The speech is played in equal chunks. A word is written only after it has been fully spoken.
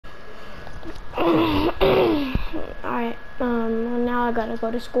I gotta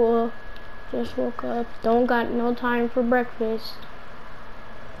go to school. Just woke up. Don't got no time for breakfast.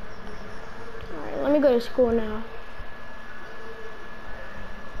 Alright, let me go to school now.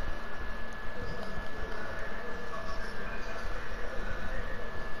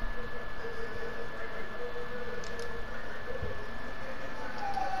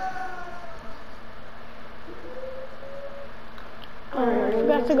 I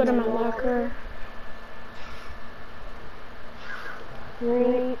forgot to go to my locker.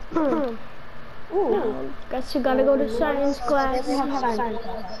 Great. No, guess you gotta go to science class.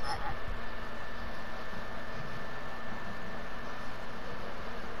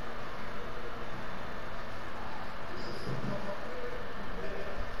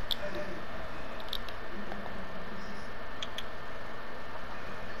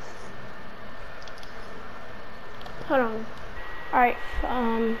 Hold on. Alright,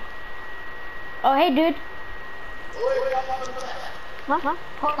 oh hey dude. Huh?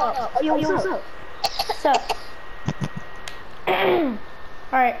 Hold up. Yo, what's up? What's up?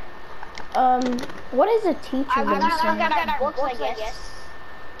 Alright. What is a teacher gonna say? I got our books, I guess.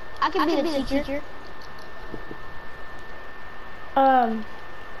 I can be the teacher.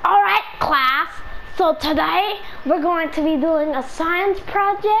 Alright class. So today we're going to be doing a science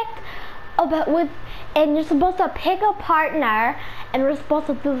project and you're supposed to pick a partner and we're supposed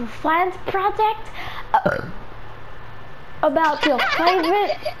to do the science project about your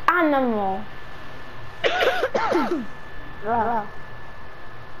favorite animal.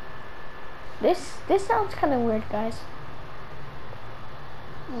 This sounds kind of weird, guys.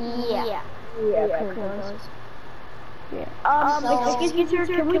 Yeah. Excuse me, sir,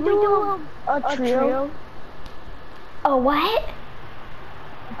 can we do a trio? A what?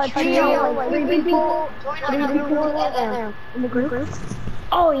 A trio, like three people together in the group?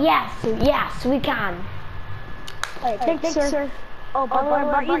 Oh yes, we can. Thanks, sir. Oh, by the way, I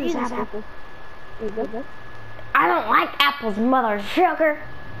brought you this apple. I don't like apples, mother sugar.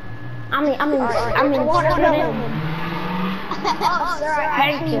 I mean, Oh, sir, I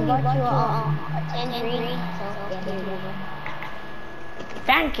Thank you. brought you a tangerine.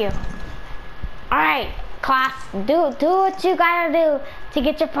 Thank you. Alright, class, do what you gotta do to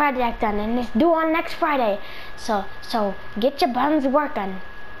get your project done, and it's due on next Friday. So get your buns working.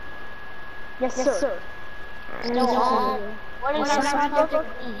 Yes, sir. What is our project?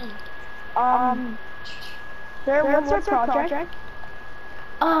 Sir, what's our project?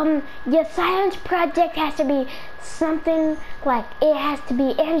 Your science project has to be something like, it has to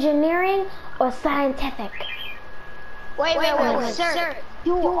be engineering or scientific. Wait, sir.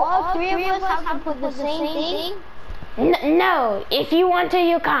 Do all three of us have to put the same thing? No, if you want to,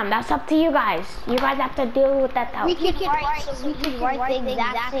 you can. That's up to you guys. You guys have to deal with that though. We could write the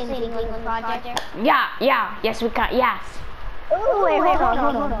exact same thing on the project. Yeah, yes we can, yes. Oh, wait, hold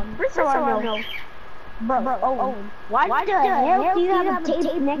on. First of all, no. Bro, why the hell do you have a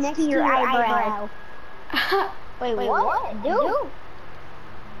tape next to your eyebrow? Wait, what? Dude?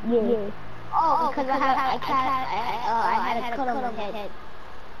 Yeah. Oh, because I had a cut on my head.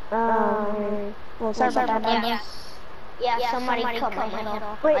 Well, sorry about that. Yeah, somebody cut my head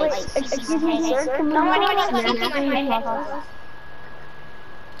off. Wait, excuse me, sir. Somebody cut my head off.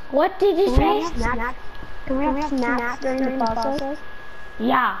 What did you say? Can we have snacks during the process?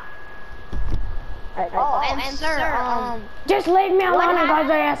 Yeah. Oh, and sir, just leave me alone and go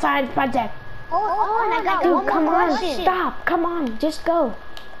do your science project. Hold on, I got Dude, one come more on, question. stop, come on, just go.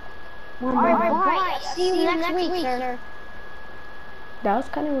 Alright, bye. See you next week, sir. That was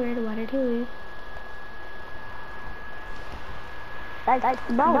kind of weird. Why did he leave?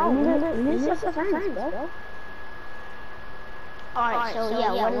 This is a friend, bro. Alright, so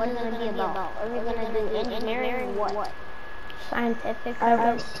yeah, what is it gonna be about? Are we gonna do engineering or what? Scientific.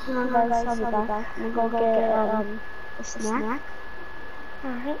 I'll be back. I'm gonna go get a snack.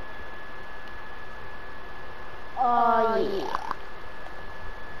 Alright. Oh yeah.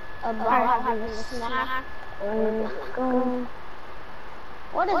 About having a snack. Let's go.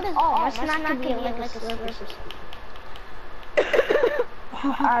 What is a snack could be like a slurp.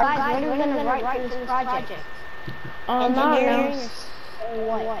 Guys, when are we gonna write for this project? Engineering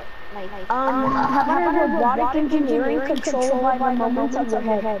what? How about a robotic engineering controlled by the movements of the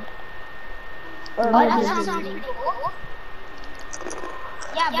head? That sounds pretty cool.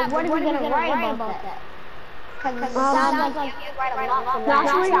 Yeah, but what are we gonna write about that? Because it sounds like you write a lot.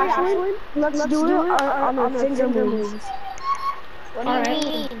 Actually, let's do it on our finger moves. What do you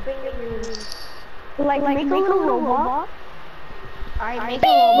mean? Finger moves. Like make a little robot. Alright, make a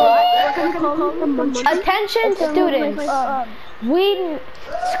robot. Attention students.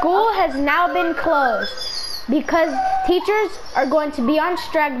 School has now been closed. because teachers are going to be on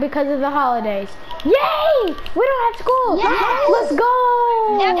strike because of the holidays. Yay! We don't have school. Yes! Let's go.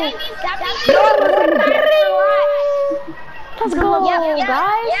 Let's go,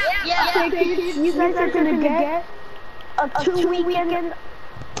 guys. You guys are gonna get a 2-weekend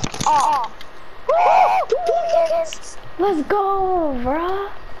off. 2 weekends. Let's go, bruh.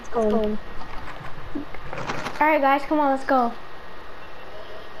 Let's go. Alright, guys, come on, let's go.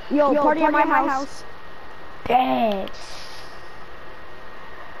 Yo, party at my house. Bet.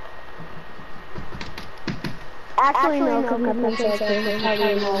 Actually, no, because my parents are party at my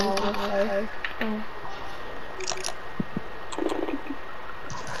house.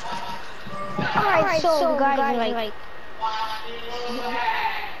 Alright, so guys, like,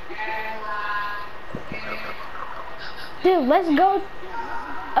 dude, let's go.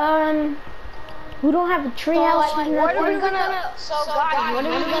 We don't have a tree house. what are we gonna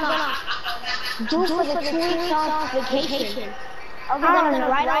do for the 2 weeks off vacation? Are we gonna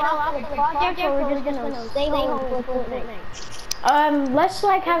write off the project, or we're just gonna stay home and play Fortnite? Let's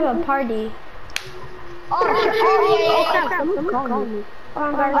like have a party. Call me.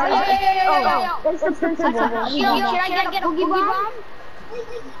 That's the principal. Should I get a boogie bomb?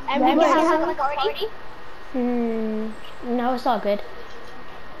 Everybody has like a party? No, it's all good.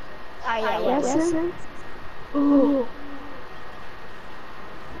 Yes. Ooh.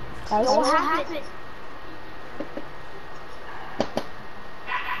 What happened?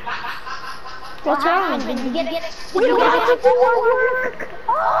 What's wrong? Did you get it? We don't have to do our work.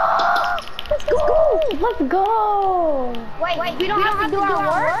 Let's go. Let's go. Wait, we don't have to do our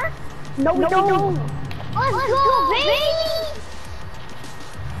work? No, we don't. Let's go, baby!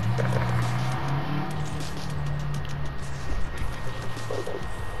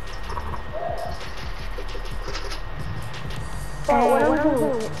 What are we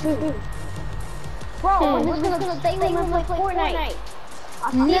doing? Bro, we're just gonna stay home and play Fortnite.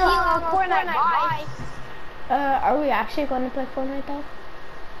 I'll see you on Fortnite, bye. Are we actually going to play Fortnite though?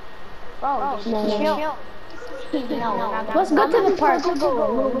 Bro, just chill. No, let's go to the park. Yeah,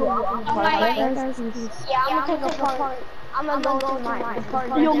 I'm gonna take a part. I'm gonna go to my park.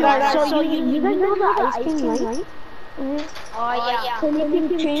 Yo, guys, so you guys know the ice king, right? Oh, yeah. Can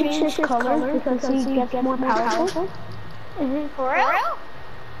you change his color because he gets more powerful? For real?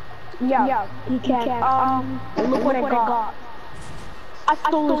 Yeah, he can. Look what I got. I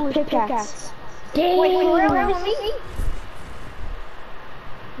stole his pickaxe. Wait, for real?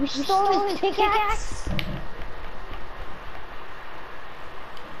 You stole his pickaxe?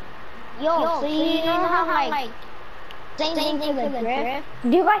 Yo, so you know how like same thing for the drift? Do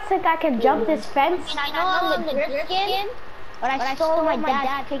you guys think I can jump this fence? I know I'm the drift skin, but I stole my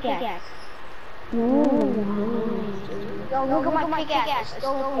dad's pickaxe. Yo, look at my pickaxe.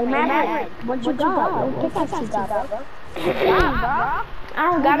 Hey, Maverick, what you got? What pickaxe you got, bro? I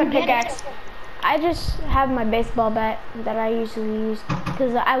don't got a pickaxe. I just have my baseball bat that I usually use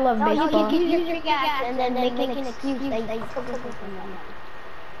because I love baseball. You can use your pickaxe and then make an excuse they took it from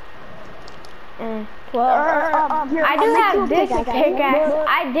you. Well, I do have this pickaxe.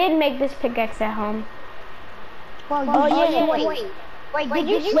 I did make this pickaxe at home. Wait, did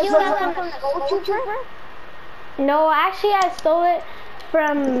you steal that from the gold trooper? No, actually I stole it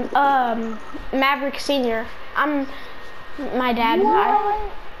from Maverick Senior. I'm my dad.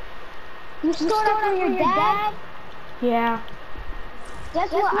 You stole that from your dad? Yeah.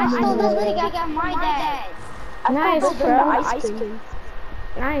 Guess what? I stole this pickaxe from my dad. Nice, bro.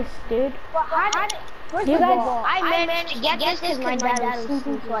 Nice, dude. You guys, I managed to get this because my dad was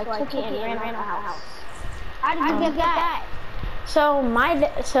sleeping, so I took it and ran out of the house. How did you get that? So my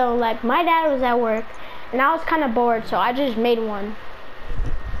dad was at work, and I was kind of bored, so I just made one.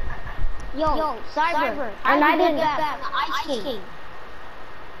 Yo, Cyber, and I didn't. Ice King.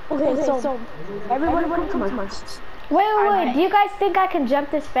 Okay, so everybody come on. Wait. Do you guys think I can jump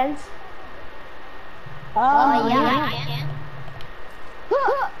this fence? Oh, yeah, I can.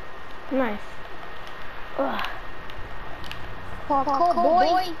 Nice. Ugh. Cool boy.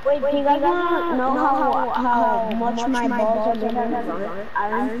 Wait, do you guys wanna know how much my balls are made of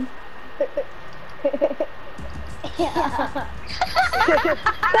iron? Yeah.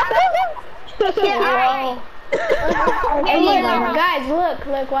 Hey, look, guys,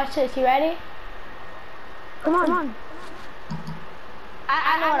 look, watch this. You ready? Come on. I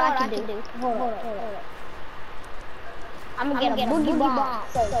know what I can do. Hold on. I'm gonna get a boogie bomb.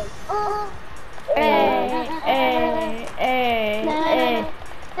 Hey.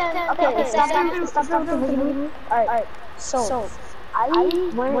 Okay, stop the boogie. Alright, so I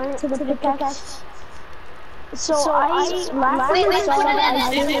went to the pickaxe. So I last wait, saw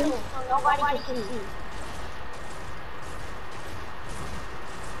nobody can see.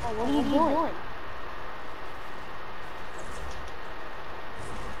 what are you doing?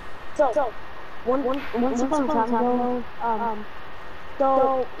 So, once upon a time ago,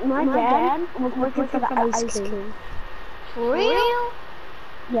 so my dad was working for the ice cream. For real?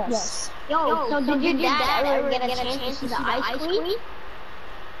 Yes. Yo, so did your dad ever get a chance to see the ice queen?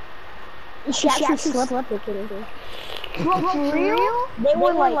 She actually slept with it. Bro, for real? They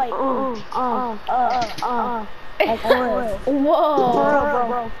were like, like for real. Whoa. For real,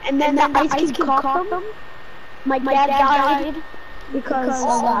 bro. And then the ice cream caught them. My dad died because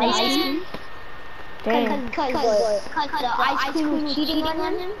of the ice cream. Damn. Because the ice cream was cheating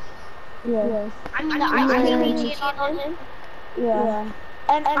on him? Yes. I mean, the ice cream was cheating on him? Yeah.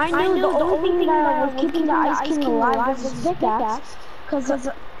 And I knew the only thing that was keeping the ice cream alive was his pickaxe. Because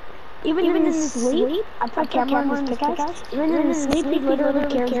even in his sleep, I put camera on his pickaxe. Even in his sleep, he literally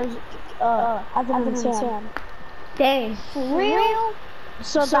carries as an sand. Dang. For real?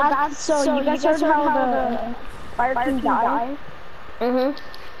 So you guys heard how the fire king died?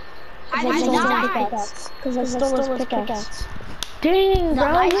 I did not. Because I stole his pickaxe. Dang,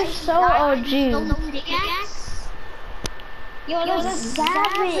 bro, you're so OG. Yo, that's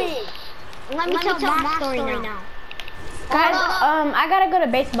savage. Let me tell that story now. Guys, I gotta go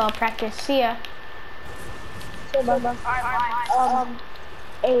to baseball practice. See ya. You can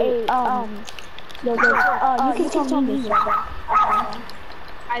tell me.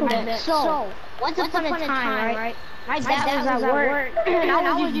 I bet. So, once upon a time, right? My dad was at work, and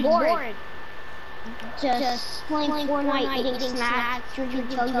I was just bored. Just playing Fortnite, eating snacks, drinking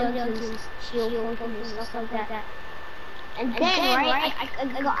JoJo's and shield and stuff like that. And then, right,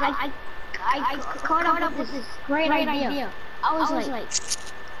 I caught up with this great idea. I was like,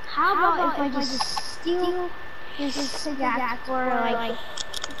 how about if I just steal his pickaxe for like a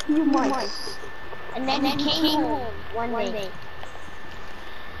few months? And then he came home one day.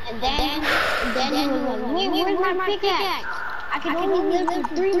 And then he was like, wait, where's my pickaxe? I can only live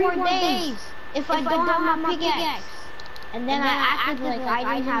for 3 more days if I don't have my pickaxe. And then I acted like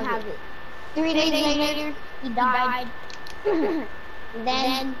I didn't have it. 3 days later, he died. And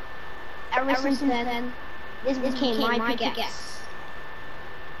then, ever since then, this became my pickaxe.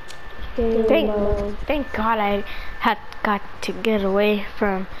 Thank God I had got to get away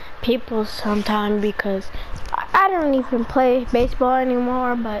from people sometime because I don't even play baseball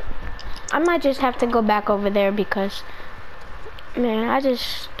anymore, but I might just have to go back over there because, man, I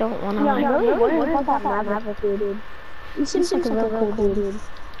just don't want to. Yeah, I'm really worried about that Maverick dude. You seem like a real cool dude.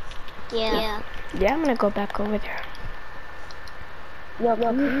 Yeah. Yeah, I'm gonna go back over there. Yo,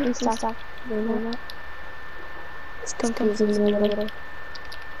 please stop doing that. It's confusing me a little.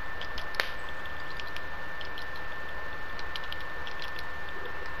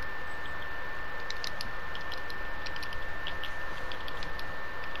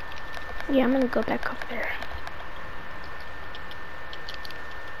 Yeah, I'm gonna go back over there.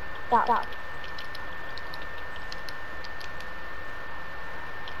 Stop.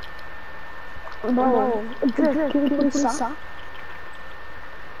 No. Drift, can you please stop?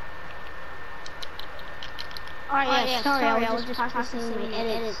 Oh yeah, sorry, I was just processing my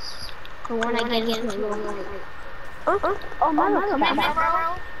edits for when I get into real life. Oh,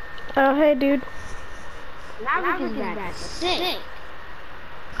 Maverick. Oh, hey, dude. Maverick is that sick.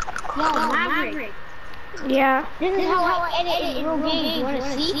 Yo, Maverick. Yeah. This is how I edit in real games. You wanna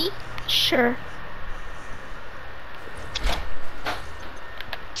see? Sure.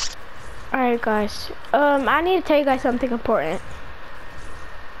 Alright, guys. I need to tell you guys something important.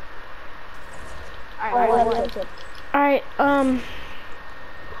 Alright,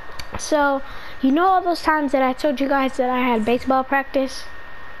 so, you know all those times that I told you guys that I had baseball practice?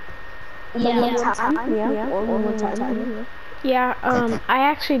 Yeah, I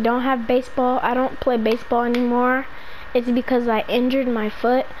actually don't have baseball. I don't play baseball anymore. It's because I injured my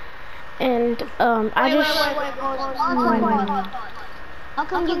foot. And, I just... How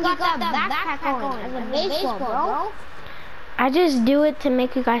come you got that backpack on as a baseball, bro? I just do it to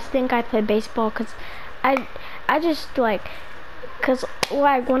make you guys think I play baseball, cause I just like, cause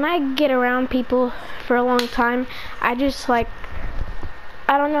like when I get around people for a long time, I just like,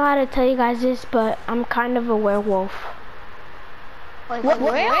 I don't know how to tell you guys this, but I'm kind of a werewolf. Like,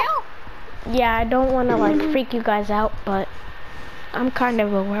 what? Yeah, I don't want to like freak you guys out, but I'm kind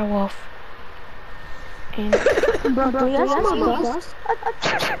of a werewolf. And Bro, do you have some ghosts?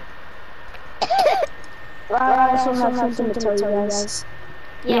 I also have something to tell you guys.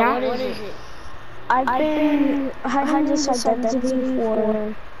 yeah, What is it? I've been hiding this identity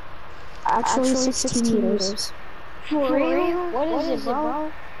for actually 16 years. For real? What is it, bro?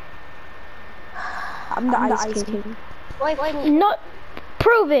 I'm the Ice King. Wait. no,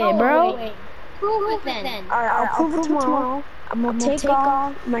 Prove it, bro. Prove it then. Alright, I'll prove it tomorrow. I'm gonna take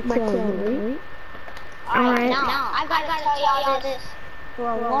off my clothes. Alright, now I gotta tell y'all this for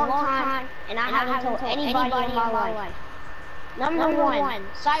a long time, and I haven't told anybody in my life. Number one,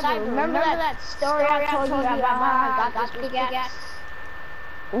 Cyber, remember that story I told you about how I got this pickaxe?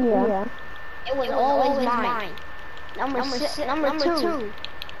 Yeah. It was always mine. Number two,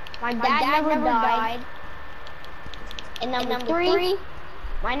 my dad never died. And number three,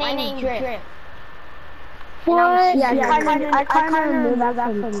 my name is Drip. What? Yeah, I kind of remember that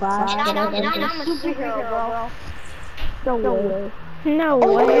from class. And I'm a superhero, bro. No way. No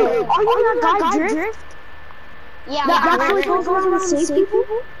way. Are you that guy, Drift? Yeah, That actually goes around and saves people?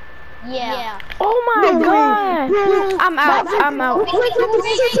 Yeah. Oh my god. I'm out. I'm out.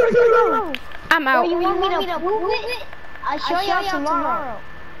 I'm out. You want me to prove it? I'll show you tomorrow.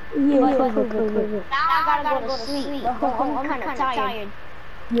 Yeah, prove it. Now I gotta go to sleep. I'm kind of tired.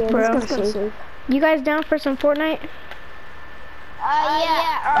 Yeah, Bro. let's go sleep. You guys down for some Fortnite?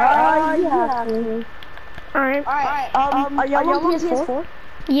 Yeah. Alright. Are y'all on PS4?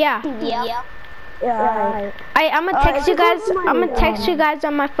 Yeah. Yeah. Yeah. I'm gonna text you guys. I'm gonna text you guys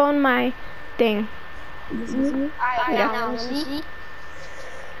on my phone my thing. Alright, now see.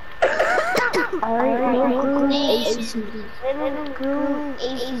 Alright,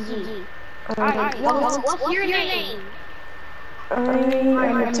 Alright, what's your name? I'm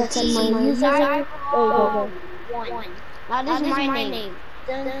texting my user. Now this is my name.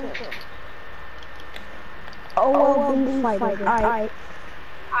 Oh, be fighting. Alright.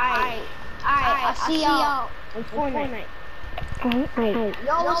 I'll see y'all in Fortnite. Alright.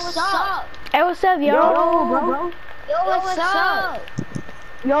 Yo, what's up? Hey, what's up, yo? Yo, bro. Yo, what's up?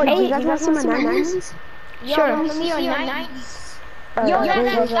 Yo, Hey, you guys want some of my 90s? Sure. Let me see your 90s. Yo,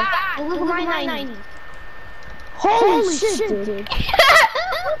 that's that. Look at my 90s. Holy shit, dude.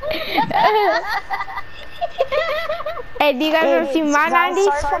 Hey, do you guys want to see my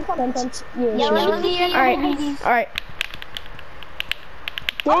 90s? Yeah, let me see your 90s. Alright.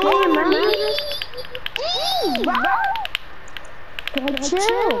 Damn, man. Bro.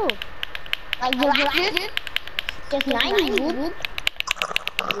 Chill. Like, you like it? Just 90, dude.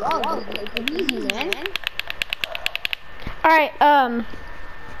 Whoa, easy, man. Alright,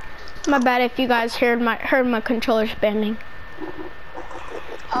 my bad if you guys heard my controller spinning.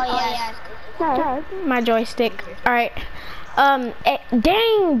 Oh, yeah. My joystick. Alright.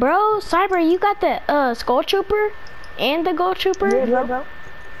 Dang, bro. Cyber, you got the Skull Trooper and the Gold Trooper? Yeah, bro.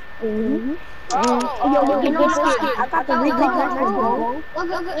 Yo, I got the little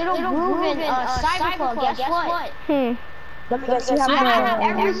groove in Cyberpunk, guess what? Let me guess, you I have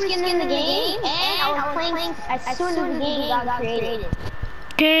have every skin in the game, and I was playing as soon as the game got created.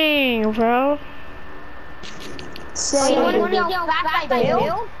 Dang, bro. So you want to see how fast I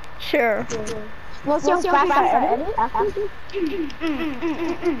build? Sure. Let's see how fast I edit.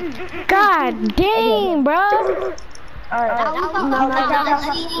 God dang, bro. Alright,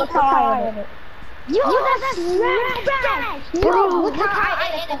 look how I edit. Yo, that's trash! Bro, look how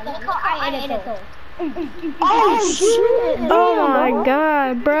I edit though. Oh shit! Oh my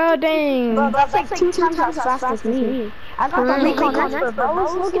god, bro, dang. Bro, that's like 2 times as fast as me. I got the recon expert, bro.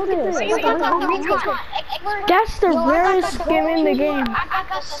 Look at this. That's the rarest skin in the game. I got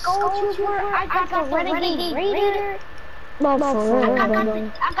the Skull Trooper, I got the Renegade Raider. No, for real. I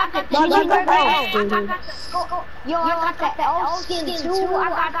got the Skull. Yo, I got the elf skin too.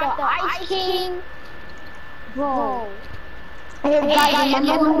 I got the Ice King. Bro. Hey guys,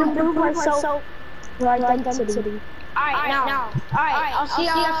 remember to prove myself your identity. Alright, now. Alright, I'll see you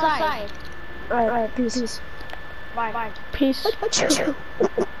outside. Alright, peace. Bye. Peace.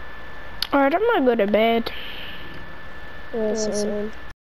 Alright, I'm gonna go to bed. Yeah, same.